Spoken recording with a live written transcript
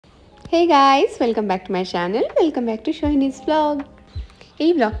Hey guys, welcome back to my channel. Welcome back to Shohini's vlog.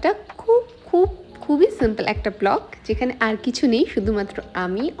 এই ব্লগটা খুবই simple একটা blog, যেখানে আর কিছু নেই, শুধুমাত্র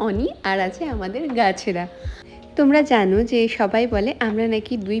আমি, অনি আর আছে আমাদের গাছেরা। তোমরা জানো যে সবাই বলে আমরা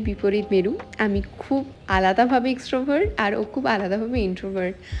নাকি দুই বিপরীত মেরু। আমি খুব আলাদাভাবে এক্সট্রোভার্ট আর ও খুব আলাদাভাবে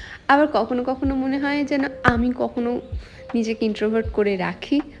ইন্ট্রোভার্ট। আবার কখনো কখনো মনে হয় যেন আমি কখনো নিজেকে ইন্ট্রোভার্ট করে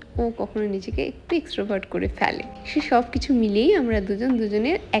রাখি, ও কখনো নিজেকে একটু এক্সট্রোভার্ট করে ফেলে। সে সব কিছু মিলেই আমরা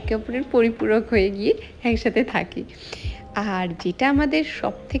দুজনের একে অপরের পরিপূরক হয়ে গিয়ে একসাথে থাকি। আর যেটা আমাদের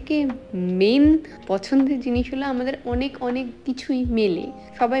সব থেকে মেন পছন্দের জিনিস হলো আমাদের অনেক অনেক কিছুই মেলে।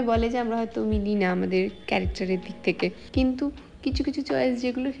 সবাই বলে যে আমরা হয়তো মিলি না আমাদের ক্যারেক্টারের দিক থেকে, কিন্তু কিছু কিছু চয়েস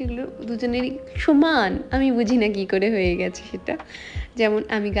যেগুলো সেগুলো দুজনেরই সমান। আমি বুঝি না কী করে হয়ে গেছে সেটা। যেমন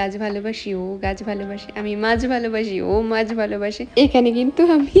আমি গাছ ভালোবাসি, ও গাছ ভালোবাসে। আমি মাছ ভালোবাসি, ও মাছ ভালোবাসে। এখানে কিন্তু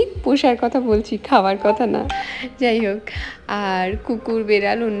আমি পোষার কথা বলছি, খাওয়ার কথা না। যাই হোক, আর কুকুর,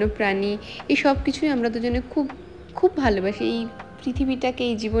 বেড়াল, অন্য প্রাণী, এই সব কিছুই আমরা দুজনে খুব খুব ভালোবাসি। এই পৃথিবীটাকে,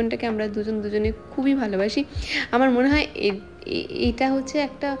 এই জীবনটাকে আমরা দুজনে খুবই ভালোবাসি। আমার মনে হয় এটা হচ্ছে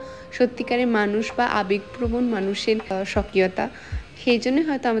একটা সত্যিকারের মানুষ বা আবেগপ্রবণ মানুষের স্বকীয়তা। সেই জন্যই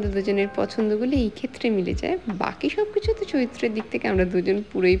হয়তো আমাদের দুজনের পছন্দগুলো এই ক্ষেত্রে মিলে যায়। বাকি সব কিছু তো চরিত্রের দিক থেকে আমরা দুজন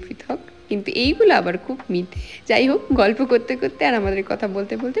পুরোই পৃথক, কিন্তু এইগুলো আবার খুব মিল। যাই হোক, গল্প করতে করতে আর আমাদের কথা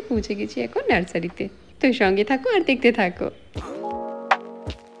বলতে বলতে পৌঁছে গেছি এখন নার্সারিতে। তো সঙ্গে থাকো আর দেখতে থাকো।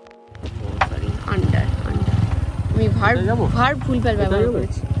 আমি ভার ভুলভাল ব্যবহার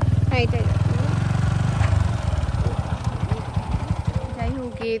করেছি। হ্যাঁ, এটাই। যাই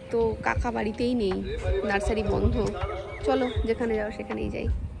হোক, এ তো কাকা বাড়িতেই নেই, নার্সারি বন্ধ। চলো যেখানে যাও সেখানেই যাই।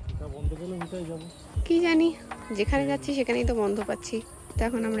 কি জানি, যেখানে যাচ্ছি সেখানেই তো বন্ধ পাচ্ছি। তো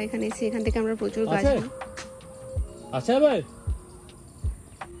এখন আমরা এখানে এসে এখান থেকে আমরা প্রচুর গাছ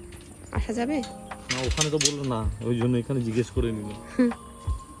আসা যাবে না। ওখানে তো বললো না, ওই জন্য এখানে জিজ্ঞেস করে নিলাম।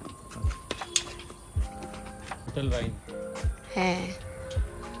 হ্যাঁ,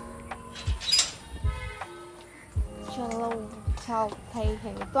 চলো যাও।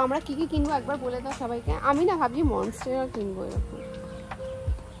 তো আমরা কি কি কিনবো একবার বলে দাও সবাইকে। আমি না ভাবছি মনস্টেরা কিনবো। এরকম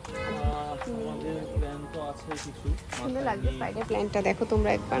সুন্দর লাগছে স্পাইডার প্ল্যান্টটা, দেখো তোমরা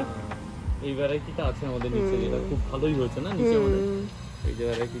একবার। এই ভ্যারাইটিটা আছে আমাদের নিচে, যেটা খুব ভালোই হয়েছে না নিচে আমাদের। এই যে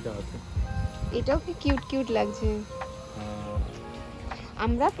ভ্যারাইটিটা আছে, এটাও কি কিউট লাগছে।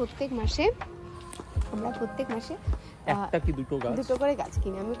 আমরা প্রত্যেক মাসে একটা কি দুটো করে গাছ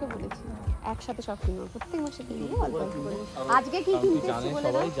কিনি। আমি ওকে বলেছি একসাথে সব কিনবো, প্রত্যেক মাসে কিনবো অল্প অল্প করে। আজকে কি কিনতে এসেছি বলে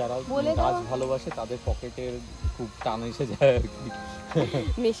দাও। যারা গাছ ভালোবাসে তাদের পকেটের খুব টান এসে যায় আর কি,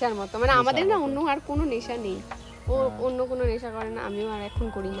 নেশার মতো। মানে আমাদের না অন্য আর কোনো নেশা নেই। ও অন্য কোনো নেশা করে না, আমিও আর এখন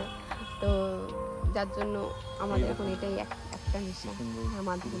করি না। তো যার জন্য আমাদের এখন এটাই একটা নেশা।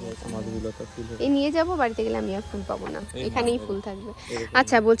 এই নিয়ে যাবো, বাড়িতে গেলে আমি আর ফুল পাবো না, এখানেই ফুল থাকবে।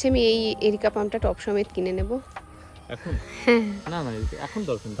 আচ্ছা, বলছি আমি এই এরিকা পামটা টপ সমেত কিনে নেবো এখন। না এখন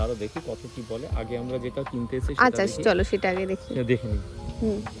দরকার, তারা দেখি কত কি বলে। আগে আমরা যেটা কিনতে এসেছি, আচ্ছা চলো সেটা আগে দেখে নিই।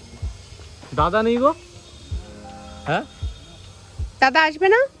 দাদা নেই গো? হ্যাঁ, দাদা আসবে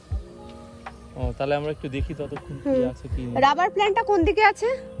না? ও, তাহলে আমরা একটু দেখি ততক্ষণ কি আছে কি। রাবার প্ল্যান্টটা কোন দিকে আছে?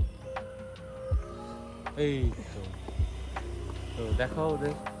 এই তো দেখাও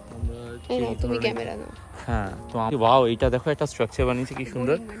ওদের। তুমি ক্যামেরা দাও। হ্যাঁ, তো ওয়াও, এটা দেখো একটা স্ট্রাকচার বানিয়েছে, কি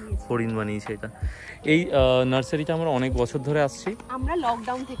সুন্দর হরিণ বানিয়েছে এটা। এই নার্সারিটা আমরা অনেক বছর ধরে আসছি। আমরা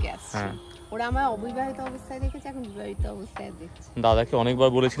লকডাউন থেকে আসছি। হ্যাঁ, ওরা আমার অবিবাহিত অবস্থায় দেখেছে, এখন বিবাহিত অবস্থায় দেখছে। দাদাকে অনেকবার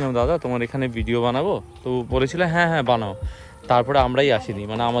বলেছিলাম, দাদা তোমার এখানে ভিডিও বানাবো, তো বলেছিল হ্যাঁ বানাও। তারপরে আমরাই আসিনি,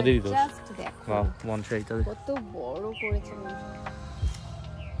 মানে আমাদেরই দোষ। বাহ, বনসাইটা কত বড় করেছে।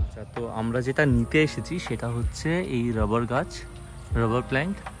 আচ্ছা, তো আমরা যেটা নিতে এসেছি সেটা হচ্ছে এই রাবার রাবার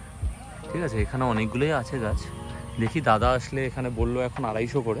প্ল্যান্ট। ঠিক আছে, এখানে অনেকগুলোই আছে গাছ। দেখি দাদা আসলে, এখানে বললো এখন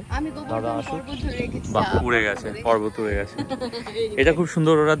 250 করে। দাদা আসুক। বাহ, উড়ে গেছে, পর্বত উড়ে গেছে। এটা খুব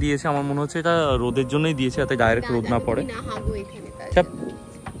সুন্দর ওরা দিয়েছে, আমার মনে হচ্ছে এটা রোদের জন্যই দিয়েছে, যাতে ডাইরেক্ট রোদ না পড়ে।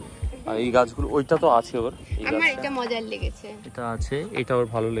 আর এই গাছগুলো, ওইটা তো আছে ওর, আমার এটা মজার লেগেছে। এটা আছে, এটা ওর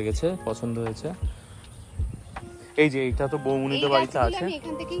ভালো লেগেছে, পছন্দ হয়েছে। এই যে এইটা তো বৌমনিদের বাড়িতে আছে।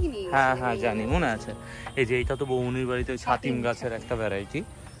 হ্যাঁ জানি, মনে আছে। এই যে এইটা তো বৌমনির বাড়িতে ছাতিম গাছের একটা ভ্যারাইটি।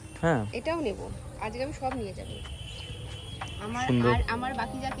 হ্যাঁ, এটাও নেব। আজকে আমি সব নিয়ে যাব। আমার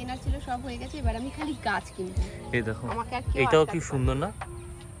বাকি যা কেনার ছিল সব হয়ে গেছে, এবার আমি খালি গাছ কিনবো। এই দেখো, এটাও কি সুন্দর না?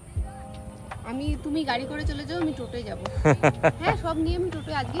 তুমি গাড়ি করে চলে যাও, আমি টোটোয় যাব। হ্যাঁ, সব নিয়ে আমি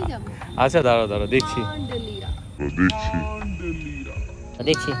টোটোয় আজকেই যাব। আচ্ছা, দাঁড়াও দেখছি।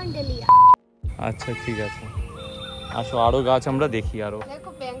 আচ্ছা ঠিক আছে, আসো আরো গাছ আমরা দেখি। আরো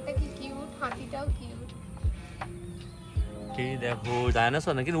দেখো, ব্যাংকটা কি কিউট, হাতিটাও কিউট। এই দেখো,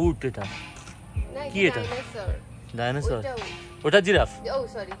 ডাইনোসর নাকি উট? এটা কি? এটা ডাইনোসর, ওটা জিরাফ। ও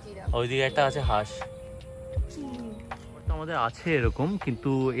সরি, জিরাফ। ওইদিকে একটা আছে হাঁস। আমাদের আছে এরকম,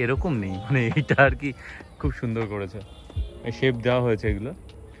 কিন্তু এরকম নেই, মানে এটা আর কি খুব সুন্দর করেছে, শেপ দেওয়া হয়েছে এগুলো।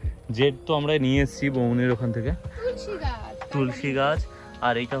 জেড তো আমরা নিয়ে এসেছি বৌনির ওখান থেকে, তুলসী গাছ।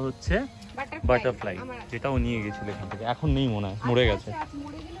 আর এইটা হচ্ছে বাটারফ্লাই, যেটাও নিয়ে গেছিল এখান থেকে, এখন নেই মনে হয়, মরে গেছে।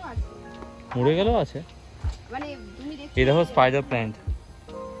 মরে গেলেও আছে। এই দেখো স্পাইডার প্ল্যান্ট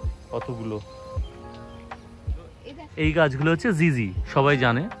কতগুলো। এই গাছগুলো হচ্ছে জিজি, সবাই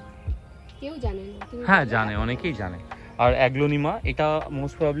জানে। কেউ জানে না? হ্যাঁ জানে, অনেকেই জানে। আর অ্যাগ্লোনিমা, এটা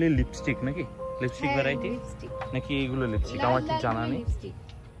মোস্ট প্রবাবলি লিপস্টিক নাকি, লিপস্টিক ভ্যারাইটি নাকি এইগুলো লিপস্টিক, আমার ঠিক জানা নেই।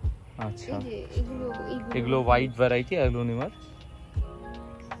 আচ্ছা, এগুলো হোয়াইট ভ্যারাইটি অ্যাগ্লোনিমার।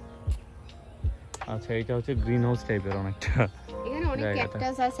 আচ্ছা, এটা হচ্ছে গ্রিন হাউস টাইপের অনেকটা। এখানে অনেক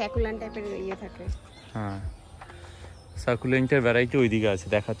ক্যাকটাস আর সাকুলেন্ট টাইপের ইয়ে থাকে। হ্যাঁ, সাকুলেন্টের ভ্যারাইটি ওইদিকে আছে,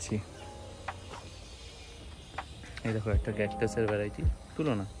 দেখাচ্ছি। এই দেখো একটা ক্যাকটাসের ভ্যারাইটি,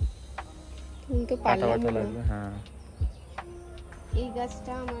 তুলো না, তো পাতা লাগবে। হ্যাঁ, এই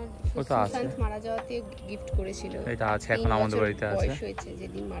গাছটা আমার সুশান্ত মারা যাওয়াতে গিফট করেছিল। এটা আছে এখন আমাদের বাড়িতে আছে। বয়স হয়েছে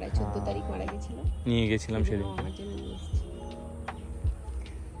যেদিন মারা, 14 তারিখ মারা গেছিল, নিয়ে গেছিলাম সেদিন। আমার জন্য নিয়ে এসেছি।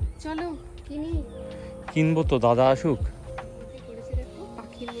 চলো কিনবো তো, দাদা আসুক। করেছে দেখো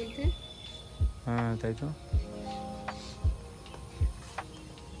পাখির মধ্যে। হ্যাঁ তাই তো।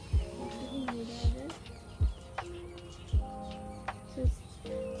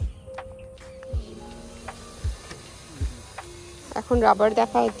 এখন রাবার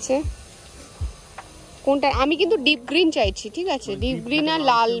দেখা হচ্ছে কোনটা। আমি কিন্তু ডিপ গ্রিন চাইছি, ঠিক আছে? ডিপ গ্রিন আর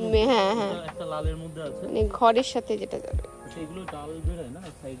লাল। হ্যাঁ হ্যাঁ, একটা লালের মধ্যে আছে, মানে ঘরের সাথে যেটা যাবে। এগুলো ডাল বের হয় না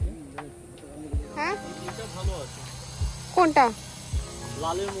এক সাইডে। হ্যাঁ, এটা ভালো আছে। কোনটা?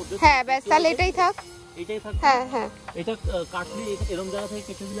 লালের মধ্যে। হ্যাঁ ব্যাস, তাহলে এটাই থাক। এটাই থাক। হ্যাঁ হ্যাঁ, এটা কাটলি এরকম জায়গা থেকে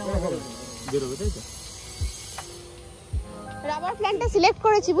কেটে দিলে আমরা ভালো বের হবে, তাই তো? রাবার প্ল্যান্টটা সিলেক্ট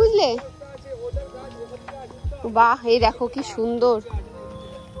করেছি, বুঝলে? বাহ, এই দেখো কি সুন্দর।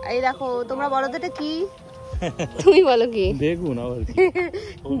 এই দেখো, তোমরা বলো তো এটা কি? তুমি বলো কি? বেগুন। আবার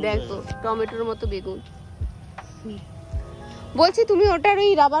দেখো টমেটোর মতো বেগুন। বলছি তুমি ওটার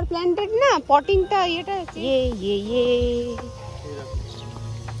ওই রাবার প্ল্যান্টের না পটিংটা, এটা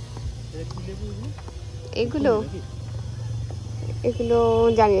এগুলো এগুলো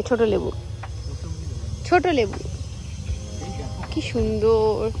জানি, ছোট লেবু, ছোট লেবু। কি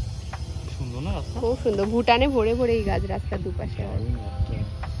সুন্দর, সুন্দর না? খুব সুন্দর। ভুটানে ভরে ভরে এই গাছ রাস্তার দুপাশে।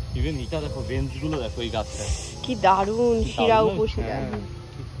 ইভেন এটা দেখো, বেঞ্চ গুলো দেখো এই গাছটা কি দারুণ, শিরা উপশিরা।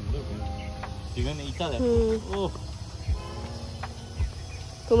 ইভেন এইটা দেখো।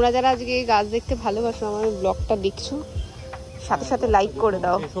 তোমরা যারা আজকে গাছ দেখতে ভালোবাসো, আমার ব্লগটা দেখছো, সাথে সাথে লাইক করে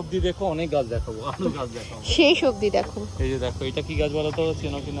দাও। সবজি দেখো, অনেক গাছ দেখাবো, আরো গাছ দেখাবো। সেই সবজি দেখো। এই যে দেখো, এটা কি গাছ বলো তো,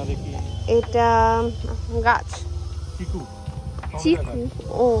 চেনা চেনা দেখি। এটা গাছ চিকু। চিকু,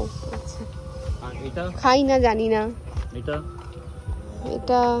 ও আচ্ছা। আর এটা খাই না, জানি না। এটা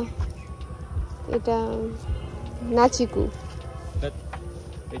এটা এটা না চিকু,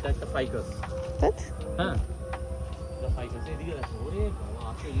 এটা একটা ফাইকাস। হ্যাঁ, এটা ফাইকাস। এদিকে দেখো, ওরে বাবা,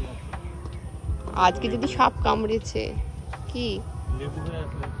 আছে এদিকে। আজকে যদি সাপ কামড়েছে কি? লেবু হয়ে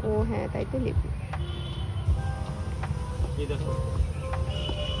আছে। ও হ্যাঁ, তাই তো, লেবু। এই দেখো,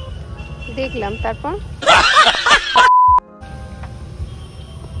 দেখলাম। তারপর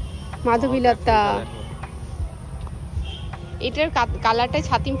মাধবীলতা, এটার কালারটা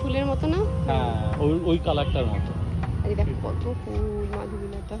ছাতিম ফুলের মতো না? হ্যাঁ, ওই কালারটার মতো। এই দেখো কত ফুল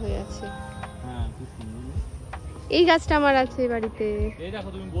মাধবীলতা হয়ে আছে। হ্যাঁ, কি সুন্দর। এই গাছটা আমার আছে বাড়িতে। এই দেখো,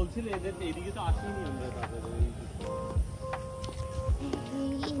 তুমি বলছিলে এদের এদিকে তো আসেনি আমরা, তারপরে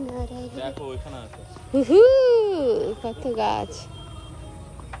দেখো ওইখানে আছে। কত গাছ।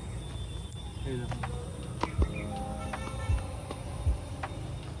 এই দেখো,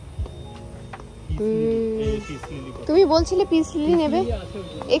 তুমি বলছিলে পিস লিলি নেবে,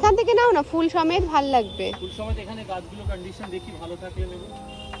 এখান থেকে নাও না, ফুল সমেত ভাল লাগবে। ফুল সমেত এখানে গাছগুলো কন্ডিশন দেখি ভালো থাকলে নেব।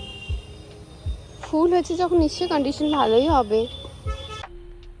 ফুল হচ্ছে যখন নিশ্চয়ই কন্ডিশন ভালোই হবে।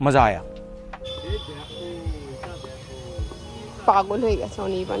 মজা আয়া। পাগল হয়ে গেছে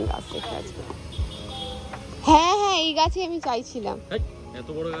অনির্বাণ গাছ দেখে আজকে। হ্যাঁ হ্যাঁ, এই গাছই আমি চাইছিলাম। এত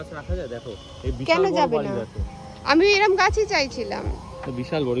বড় গাছ রাখা যায়? দেখো, এই বিশাল কেন বড় যাবে বাড়ি না? আছে। আমি এরকম গাছই চাইছিলাম।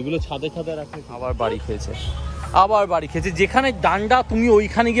 বিশাল বড়, এগুলো ছাদে ছাদে রাখলে। আবার বাড়ি খেয়েছে, আবার বাড়ি খেয়েছে। যেখানে ডান্ডা, তুমি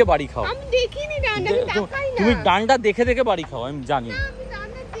ওইখানে গিয়ে বাড়ি খাও। আমি দেখিনি ডান্ডা, আমি তাকাই না। তুমি ডান্ডা দেখে দেখে বাড়ি খাও, আমি জানি। আমি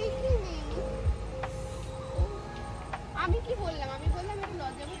ডান্ডা দেখিনি। আমি কি বললাম? আমি বললাম এটা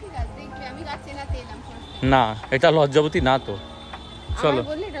লজ্জাবতী গাছ, দেখবে আমি গাছ চেনাতে এলাম। না, এটা লজ্জাবতী না তো। চলো,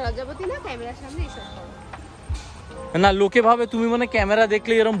 বললে এটা লজ্জাবতী না, ক্যামেরার সামনে এসব করো। না লোকে ভাবে তুমি মানে ক্যামেরা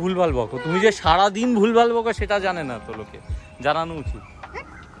দেখলে এরকম ভুলভাল বকো, তুমি যে সারাদিন ভুলভাল বকো সেটা জানে না তো, লোকে জানানো উচিত।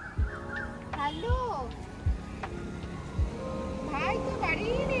 হ্যালো ভাই, তো বাড়ি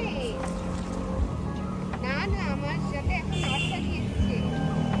নেই? না না, আমার সাথে এখন নার্সারি এসেছে,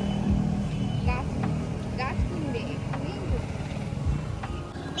 গাছ গাছ কিনবে।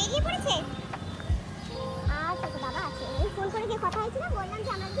 বেরিয়ে পড়েছে। আচ্ছা তো বাবা আছে, এই ফোন করে যে কথা হয়েছিল বললাম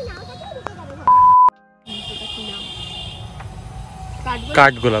যে আমার কি নাও থাকে ঢুকে যাবে ঘরে। এটা কি নাম?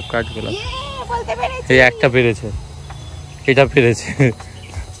 কাঠগোলাপ, কাঠগোলাপ। বলতে পেরেছি। এই একটা পেরেছে, এটা পেরেছে।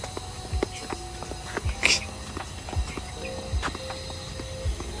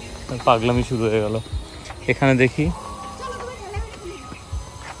 পাগলামি শুরু হয়ে গেল। এখানে দেখি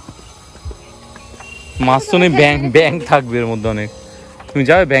মাছ তো নেই, ব্যাং ব্যাং থাকবে এর মধ্যে অনেক। তুমি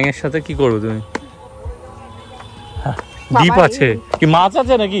যাবে ব্যাঙের সাথে, কি করবে তুমি? ডিপ আছে কি, মাছ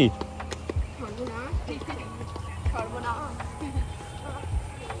আছে নাকি?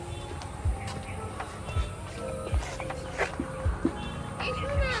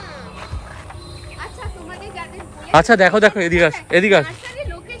 আচ্ছা দেখো দেখো, এদিকে আস, এদিকে আস,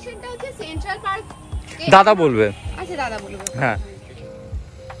 লোকেশনটা হচ্ছে সেন্ট্রাল পার্ক। দাদা বলবে। আচ্ছা দাদা বলবে। হ্যাঁ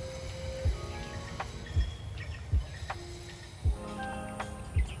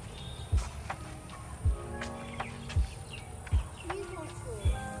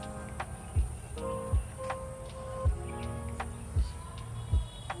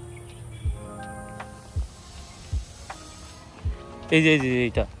এই যে এই যে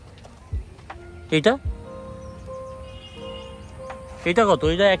এইটা, এইটা এইটা কত?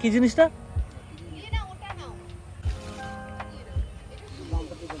 এটা একই জিনিসটা?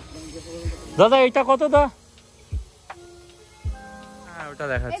 দাদা এটা কত দা? হ্যাঁ ওটা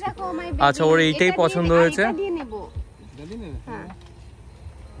দেখাচ্ছি। আচ্ছা ওর এইটাই পছন্দ হয়েছে।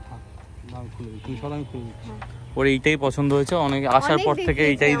 ওর এইটাই পছন্দ হয়েছে, অনেক আসার পর থেকে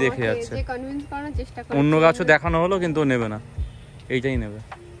এইটাই দেখে যাচ্ছে। অন্য গাছও দেখানো হলো কিন্তু ও নেবে না, এইটাই নেবে।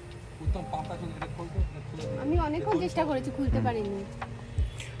 আমি অনেকক্ষণ চেষ্টা করেছি, খুলতে পারিনি।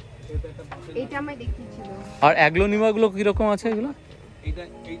 এটা আমায় দেখিয়েছিল। আর অ্যাগ্লোনিমা গুলো কি রকম আছে এগুলো? এইটা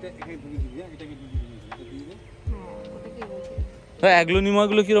এইটা এখানে ঢুকিয়ে দিবি, এটাকে ঢুকিয়ে দিবি, এটা দিয়ে দে। হ্যাঁ ওটাকে বলছি। তো অ্যাগ্লোনিমা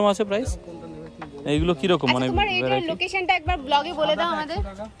গুলো কি রকম আছে প্রাইস? এইগুলো কি রকম মানে তোমার এটার লোকেশনটা একবার ব্লগে বলে দাও আমাদের।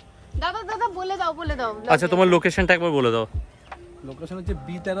 দাদা দাদা বলে দাও, বলে দাও। আচ্ছা তোমার লোকেশনটা একবার বলে দাও। লোকেশন হচ্ছে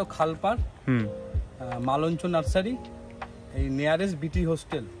B13 খালপাড়, মালঞ্চ নার্সারি, এই নিয়ারেস্ট বিটি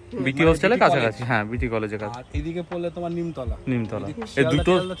হোস্টেল। বিটি হোস্টেলের কাছাকাছি, হ্যাঁ বিটি কলেজের কাছে। আর এদিকে পড়লে তোমার নিমতলা। নিমতলা এই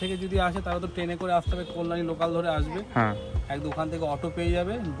দুটো থেকে যদি আসে তাহলে তো ট্রেনে করে আসতে হবে, কল্যাণী লোকাল ধরে আসবে। হ্যাঁ একদম ওখান থেকে অটো পেয়ে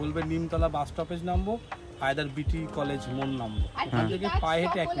যাবে, বলবে নিমতলা বাস স্টপেজ নামবো, আইদার বিটি কলেজ মোড় নামবো। ওখান থেকে পায়ে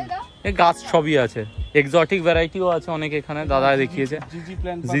হেঁটে 1 মিনিট। এই গাছ সবই আছে, এক্সোটিক ভ্যারাইটিও আছে অনেক এখানে, দাদা দেখিয়েছে।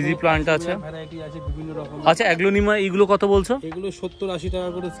 জিজি প্ল্যান্ট আছে, ভ্যারাইটি আছে বিভিন্ন রকম। আচ্ছা অ্যাগ্লোনিমা এইগুলো কত বলছো? এগুলো 70-80 টাকা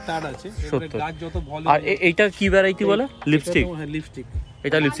করে স্টার্ট আছে। গাছ যত ভলিউম। আর এইটা কি ভ্যারাইটি বলে? লিপস্টিক। হ্যাঁ লিপস্টিক।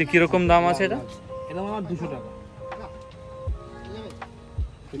 এটা লিপস্টিক কি রকম দাম আছে এটা? এটা আমার 200 টাকা।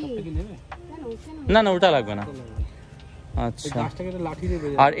 এটা কি নেবে? না না ওটা লাগবে না। আচ্ছা গাছটাকে একটা লাঠি দেবে।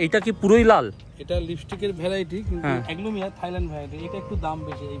 আর এইটা কি পুরোই লাল? এটা লিপস্টিকের ভ্যারাইটি, কিন্তু অ্যাগ্লোমিয়া থাইল্যান্ড ভ্যারাইটি। এটা একটু দাম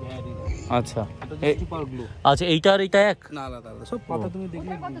বেশি এই ভ্যারাইটিটা। আচ্ছা এটা সুপার গ্লো। আচ্ছা এইটা আর এটা এক? না আলাদা আলাদা সব পাতা তুমি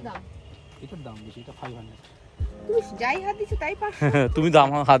দেখলে। কত দাম? এটার দাম বেশি, এটা 500। তুমি যাই হাত দিছো তাই 500। তুমি দাম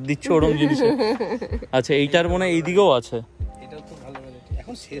হাত দিচ্ছ ওরকম জিনিসে। আচ্ছা এইটার মনে এইদিকেও আছে। এটাও তো ভালো ভ্যারাইটি,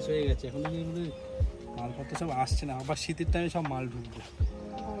 এখন শেষ হয়ে গেছে, এখন মালপত্র সব আসছে না, আবার শীতের টাইমে সব মাল ঢুকবে।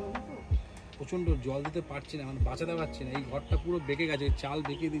 প্রচন্ড জল দিতে পারছি না, মানে বাঁচাতে পারছি না, এই ঘরটা পুরো বেঁকে গেছে, চাল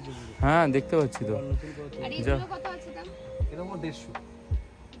বেঁকে দিয়েছে পুরো। হ্যাঁ দেখতে পাচ্ছি তো। আর এগুলো কত আছে দাম? এটা আমার 150।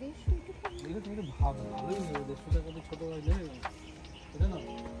 150 এটা তুমি ভাব ভালোই নেবে, 150 টাকা তো ছোট হয়ে যায়। এটা না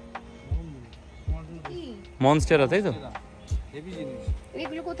কি মনস্টেরা, তাই তো? হেভি জিনিস।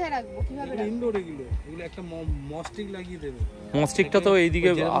 এগুলো কোথায় রাখবো, কিভাবে রাখবো? ইনডোর এগুলো একটা মস্টিক লাগিয়ে দেবে। মস্টিকটা তো এইদিকে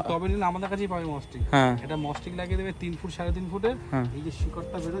তবে নিলে আমাদের কাছেই পাবে মস্টিক। হ্যাঁ এটা মস্টিক লাগিয়ে দেবে 3 ফুট 3.5 ফুটের। হ্যাঁ এই যে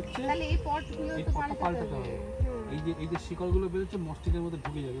শিকড়টা বের হচ্ছে, তাহলে এই পটগুলো তো পাল্টাতে হবে। এই যে শিকড়গুলো বের হচ্ছে মস্টিকের মধ্যে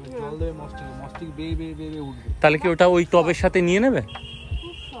ঢুকে যাবে, জল দেবে মস্টিকে, মস্টিক বেয়ে বেয়ে বেয়ে উঠবে। তাহলে কি ওটা ওই টবের সাথে নিয়ে নেবে?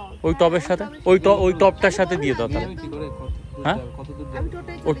 ওই টবের সাথে ওই টবটার সাথে দিয়ে দাও তাহলে। কি করে হ্যাঁ কত দূর আমি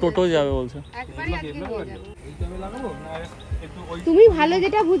যাবে? ও টোটো যাবে বলছে। একবারই আজকে নিয়ে যাব। এই টবে লাগাবো না একটু ওই তুমি ভালো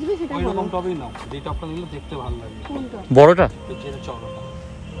যেটা বুঝবে সেটা ওই বলো। রকম টবেই নাও, এই টবটা নিলে দেখতে ভালো লাগবে। কোনটা? বড়টা যেটা চওড়াটা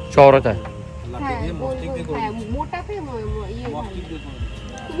চওড়াটা? লাগিয়ে দিয়ে মস্টিক দিয়ে করে হ্যাঁ মোটাতে ইয়ে মস্টিক দিয়ে করে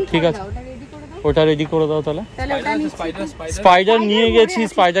তুমি ঠিক আছে। ওটা রেডি করে দাও। ওটা রেডি করে দাও তাহলে। তাহলে ওটা স্পাইডার স্পাইডার নিয়ে গেছি,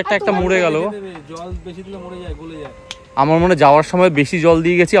 স্পাইডারটা একটা মরে গেল। জল বেশি দিলে মরে যায়, গলে যায়। আমার মনে যাওয়ার সময় বেশি জল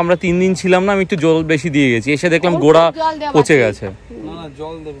দিয়ে গেছি, আমরা 3 দিন ছিলাম না, আমি একটু জল বেশি দিয়ে গেছি, এসে দেখলাম গোড়া পচে গেছে। না না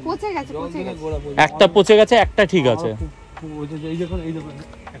জল দেবে, পচে গেছে, জল পচে দিলে গেছে। গোড়া পড়ে একটা পচে গেছে, একটা ঠিক আছে। এই দেখুন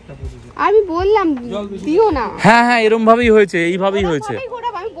একটা পচেছে। আমি বললাম দিও না। হ্যাঁ হ্যাঁ, এরকম ভাবেই হয়েছে, এইভাবেই হয়েছে।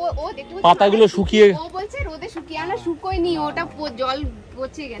 পাতাগুলো শুকিয়ে, ও বলছে রোদে শুকিয়ে, আমরা শুকোয়নি, ওটা জল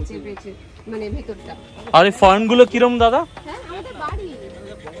পচে গেছে মানে ভেতরটা। আরে ফার্নগুলো কিরম দাদা? হ্যাঁ আমাদের বাড়ি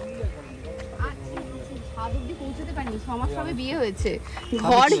ছাদ অব্দি পৌঁছতে পারিনি, সমাজসবে বিয়ে হয়েছে,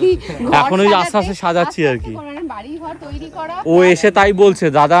 এখন ওই আস্তে আস্তে সাজাচ্ছি আর কি। বাড়ি ঘর তৈরি করা। ও এসে তাই বলছে,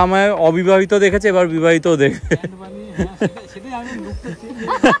 দাদা আমায় অবিবাহিত দেখেছে, এবার বিবাহিত দেখবে। সেটাই আমি লুকতেছি।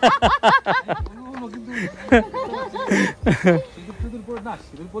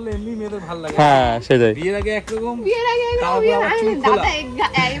 এমনি মেয়েদের ভালো লাগে। হ্যাঁ সেটাই, বিয়ের আগে একরকম,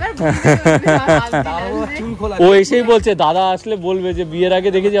 ও এসেই বলছে দাদা আসলে বলবে যে বিয়ের আগে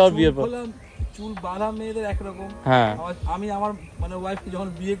দেখেছি, আবার বিয়ের পর চুল বাঁধা মেয়েদের একরকম। হ্যাঁ, আমি আমার মানে ওয়াইফকে যখন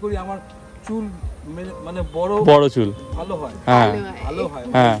বিয়ে করি, আমার চুল মানে বড় বড় চুল ভালো হয়। হ্যাঁ ভালো হয়,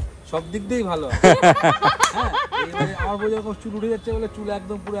 হ্যাঁ সব দিক দিয়েই ভালো হয়। হ্যাঁ, আমার বউ যখন চুল উঠে যাচ্ছে বলে চুল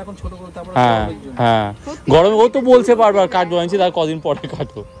একদম পুরো এখন ছোট করে, তারপরে হ্যাঁ গরমে ও তো বলছে বারবার কাটবো, আনছি তার কদিন পরে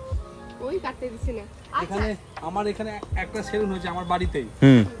কাটবো। ওই কাটতে দিছে না। এখানে আমার এখানে একটা সেলুন হয়েছে আমার বাড়িতেই,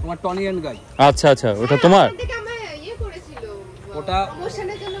 তোমার টনি এন্ড গাই। আচ্ছা আচ্ছা, ওটা তোমার? ওটা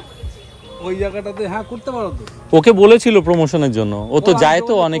ওই জায়গাটাতে হ্যাঁ করতে পারো তো। ওকে বলেছিল প্রমোশনের জন্য, ও তো যায়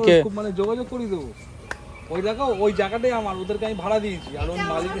তো অনেকে, মানে যোগাযোগ করে দেবো। ওই দেখো ওই জায়গাটাই আমার, ওদেরকে আমি ভাড়া দিয়েছি। আর ওই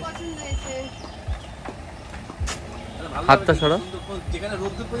মালিক হাতটা সরা, যেখানে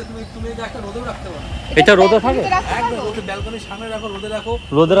রোদ পড়ে তুমি একটা রোদেও রাখতে পারো। এটা রোদে থাকে একদম রোদে, ব্যালকনির সামনে রাখো, রোদে রাখো।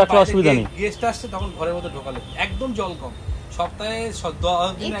 রোদে রাখলে অসুবিধা নেই। গেস্ট আসছে তখন ঘরের মধ্যে ঢোকালে একদম জল কম, সপ্তাহে 10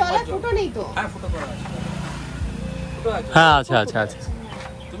 দিন একবার জল। ফুটো নেই তো? হ্যাঁ ফুটো করা আছে, ফুটো আছে। হ্যাঁ আচ্ছা আচ্ছা আচ্ছা,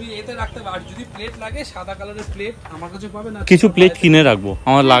 তুমি এতে রাখতে পারো। আর যদি প্লেট লাগে, সাদা কালারের প্লেট আমার কাছে পাবে না। কিছু প্লেট কিনে রাখবো,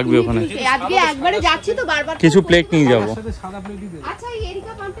 আমার লাগবে ওখানে। আজকে একবারে যাচ্ছি তো, বারবার কিছু প্লেট নিয়ে যাবো। সাদা প্লেটই দেবে। আচ্ছা এই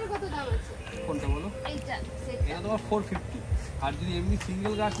এরিকা পাম্পের কত দাম আছে? কোনটা বলো? এইটা এটা তোমার 450। আর যদি এমনি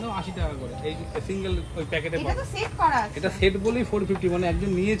সিঙ্গেল গাছ নাও 80 টাকা করে। এই সিঙ্গেল ওই প্যাকেটে এটা তো সেট করা আছে। এটা সেট বলেই 450, মানে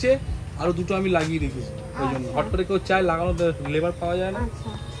একজন নিয়েছে, আরো দুটো আমি লাগিয়ে রেখেছি। ওই জন্য হট করে কেউ চায় লাগানো, লেবার পাওয়া যায় না। আচ্ছা,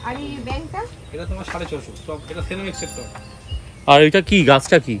 আর এই ব্যাংকটা? এটা তোমার 450 টপ, এটা সেরামিক্সের টপ। আর এটা কি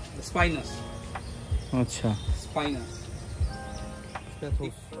গাছটা কি? স্পাইনাস। আচ্ছা স্পাইনাস।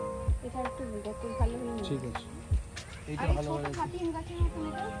 এটা একটু দেখতে ভালো লাগে। ঠিক আছে, এইটা ভালো হবে। খাটিন গাছের মতন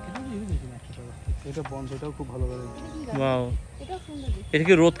এটা? এটা দিয়ে দিয়েছি 100 টাকা। এটা বন্ধ, এটাও খুব ভালো লাগে। ওয়াও, এটা সুন্দর দেখতে। এটা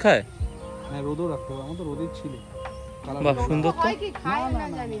কি রোদ খায়? হ্যাঁ রোদও রাখতে হবে, আমার তো রোদেই ছিল। বাহ সুন্দর তো। হয় কি খায় না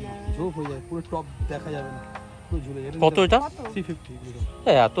জানি না। ঝোপ হয়ে যায়, পুরো টপ দেখা যাবে না, পুরো ঝুলে যাবে। কত এটা? 350 এগুলো।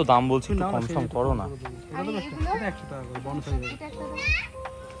 এত দাম বলছি, একটু কম সম করো না। এটা তো 100 টাকা করে বন্ধ হয়ে যাবে। এটা একটা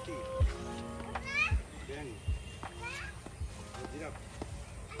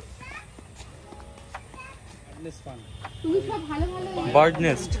তুমি সব ভালো ভালো বার্ড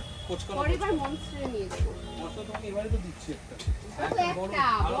নেস্ট পরিবার মনস্টারে নিয়ে যাবো। মশলা তোমাকে এবারে তো দিচ্ছি একটা। একটা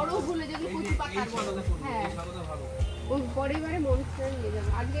বড় হলে যদি কচু পাতার বড়, হ্যাঁ ওই পরিবারে মনস্টারে নিয়ে যাবো।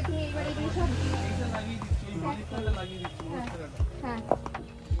 আজকে তুমি এইবারে এগুলো সব হ্যাঁ।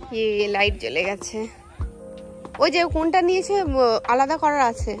 এই লাইট জ্বলে গেছে, ওই যে কোনটা নিয়েছে আলাদা করার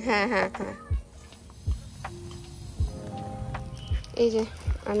আছে। হ্যাঁ হ্যাঁ হ্যাঁ, এই যে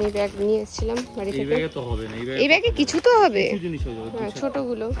আমি ব্যাগ নিয়ে এসেছিলাম বাড়ি থেকে। এই ব্যাগে কিছু তো হবে, হ্যাঁ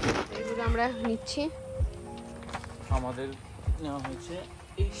ছোটগুলো, এগুলো আমরা নিচ্ছি। আমাদের নেওয়া হয়েছে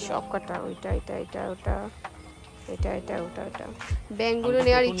সব কটা, ওইটা এটা এটা ওটা, এটা এটা ওটা ওটা। ব্যাগগুলো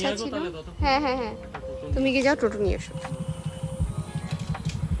নেওয়ার ইচ্ছা ছিল। হ্যাঁ হ্যাঁ হ্যাঁ, তুমি কি যাও টোটো নিয়ে এসো।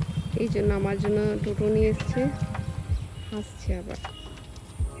 এই জন্য আমার জন্য টোটো নিয়ে এসছে, হাসছে আবার।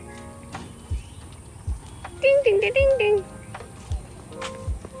 টিং টিং টিং টিং টিং।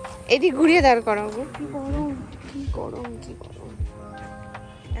 এদিক ঘুরিয়ে দাঁড় করাবো। কি গরম, কি গরম, কি গরম।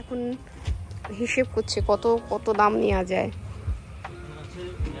 এখন হিসেব করছে কত কত দাম নেওয়া যায়।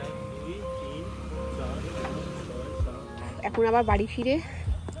 এখন আবার বাড়ি ফিরে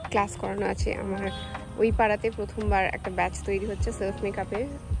ক্লাস করানো আছে আমার। ওই পাড়াতে প্রথমবার একটা ব্যাচ তৈরি হচ্ছে সেলফ মেকআপের।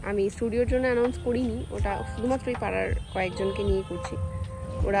 আমি স্টুডিওর জন্য অ্যানাউন্স করিনি, ওটা শুধুমাত্র এই পাড়ার কয়েকজনকে নিয়ে করছি।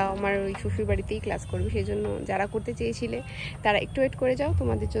 ওরা আমার ওই শ্বশুর বাড়িতেই ক্লাস করবে, সেই জন্য যারা করতে চেয়েছিলে তারা একটু ওয়েট করে যাও,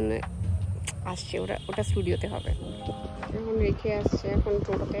 তোমাদের জন্য আসছে। ওটা স্টুডিওতে হবে। এখন রেখে আসছে, এখন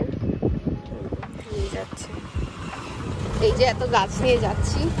টোটোতে নিয়ে যাচ্ছে। এই যে এত গাছ নিয়ে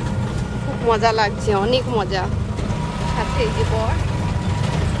যাচ্ছি, খুব মজা লাগছে, অনেক মজা। সাথে এই যে বর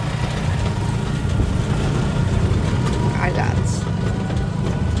আর গাছ।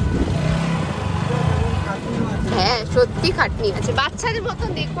 হ্যাঁ সত্যি খাটনি আছে, বাচ্চাদের মতন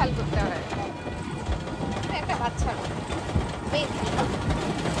দেখভাল করতে হয় একটা বাচ্চার।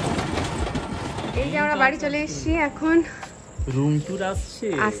 এই যে আমরা বাড়ি চলে এসেছি এখন। রুম ট্যুর আসছে,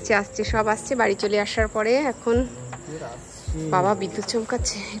 আসছে আসছে সব আসছে বাড়ি চলে আসার পরে। এখন বাবা বিদ্যুৎ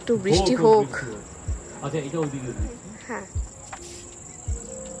চমকাচ্ছে, একটু বৃষ্টি হোক। আচ্ছা এটা ওইদিকে। হ্যাঁ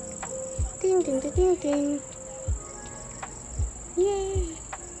টিং টিং টিং টিং। ইয়ে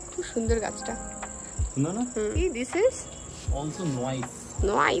খুব সুন্দর গাছটা। সুন্দর না? This is also noise.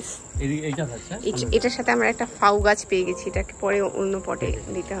 Noise. এইটা আছে। এটার সাথে আমরা একটা ফাউ গাছ পেয়ে গেছি, এটাকে পরে অন্য পটে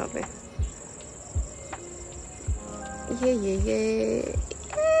দিতে হবে। ইয়ে ইয়ে ইয়ে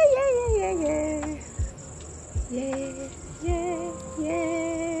ইয়ে ইয়ে ইয়ে ইয়ে ইয়ে ইয়ে।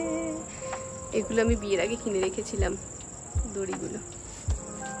 এগুলো আমি বিয়ের আগে কিনে রেখেছিলাম, দড়িগুলো।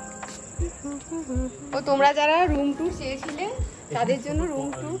 ও তোমরা যারা রুম ট্যুর চেয়েছিলে তাদের জন্য রুম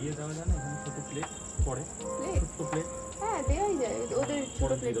ট্যুর। ছোট প্লেট পড়ে, ছোট প্লেট। হ্যাঁ দেওয়াই যায়, ওদের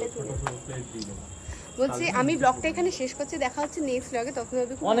ছোট প্লেটটা দিয়ে দেবো। বলছি আমি ব্লগটা এখানে শেষ করছি, দেখা হচ্ছে নেক্সট ব্লগে। তখন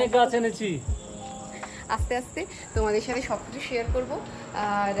অনেক গাছ এনেছি, আস্তে আস্তে তোমাদের সাথে সব কিছু শেয়ার করবো।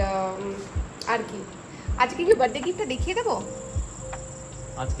 আর কি আজকে কি বার্থডে গিফটটা দেখিয়ে দেবো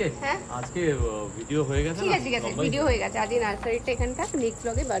আজকে? হ্যাঁ আজকে ভিডিও হয়ে গেছে। ঠিক আছে ঠিক আছে, ভিডিও হয়ে গেছে। আজকে নার্সারিটা এখানকার, নেক্সট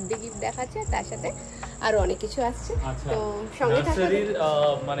ব্লগে বার্থডে গিফট দেখাচ্ছে, আর তার সাথে আরো অনেক কিছু আসছে। তো সঙ্গে থাকো। নার্সারির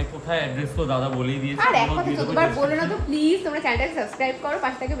মানে কোথায় অ্যাড্রেস তো দাদা বলেই দিয়েছে। আর এক কথা যতবার বলো না তো প্লিজ তোমরা চ্যানেলটাকে সাবস্ক্রাইব করো,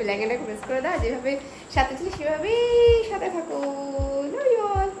 পাশে থেকে বেল আইকনটাকে প্রেস করে দাও। যেভাবে সাথে ছিল সেভাবেই সাথে থাকো। Love you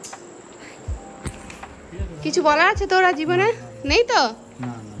all. কিছু বলার আছে তোর জীবনে? নেই তো?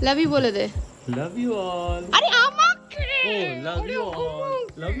 না লাভ ইউ বলে দে। Love you all. আরে আমাকে ও love you all.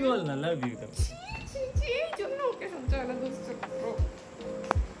 Love you all না, লাভ ইউ।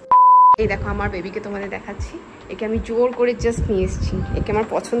 এই দেখো আমার বেবিকে তোমাদের দেখাচ্ছি। একে আমি জোর করে জাস্ট নিয়ে এসেছি, একে আমার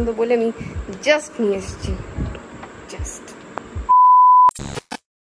পছন্দ বলে আমি জাস্ট নিয়ে এসেছি।